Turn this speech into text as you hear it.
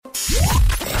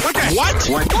What?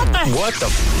 What the?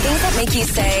 Things that make you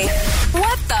say,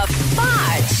 what the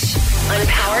fudge? On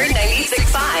Power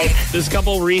 96.5. This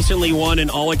couple recently won an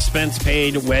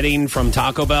all-expense-paid wedding from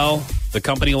Taco Bell. The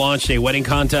company launched a wedding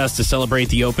contest to celebrate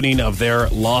the opening of their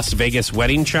Las Vegas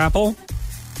wedding chapel.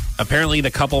 Apparently,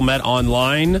 the couple met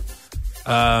online,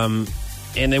 and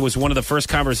it was one of the first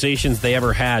conversations they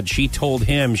ever had. She told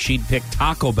him she'd pick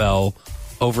Taco Bell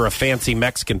over a fancy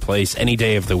Mexican place any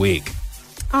day of the week.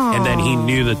 Aww. And then he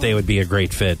knew that they would be a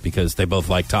great fit because they both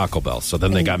like Taco Bell. So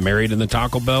then they got married in the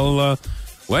Taco Bell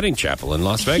wedding chapel in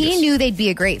Las Vegas. He knew they'd be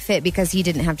a great fit because he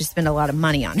didn't have to spend a lot of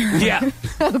money on her. Yeah.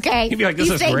 Okay. He'd be like, this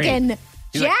He's is great. thinking,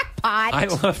 He's like, jackpot. I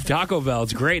love Taco Bell.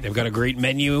 It's great. They've got a great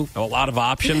menu, a lot of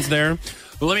options there.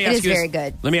 But let me ask It is you very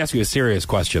good. Let me ask you a serious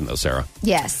question, though, Sarah.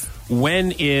 Yes.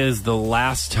 When is the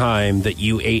last time that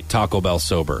you ate Taco Bell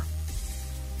sober?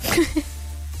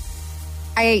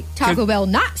 I ate Taco Bell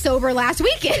not sober last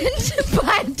weekend,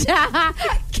 but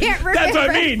can't remember. That's what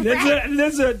I mean.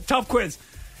 That's a tough quiz.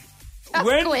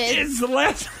 When quiz. is the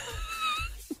last...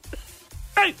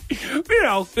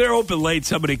 they're open late.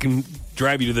 Somebody can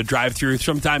drive you to the drive-thru.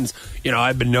 Sometimes,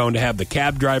 I've been known to have the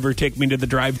cab driver take me to the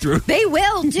drive-thru. They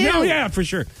will, too. No, yeah, for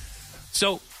sure.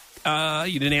 So,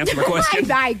 you didn't answer my question.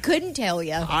 I couldn't tell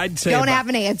you. I'd say don't have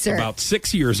an answer. About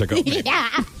 6 years ago. Maybe. Yeah.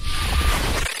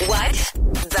 What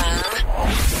the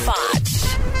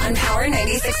fudge? On Power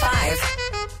 96.5.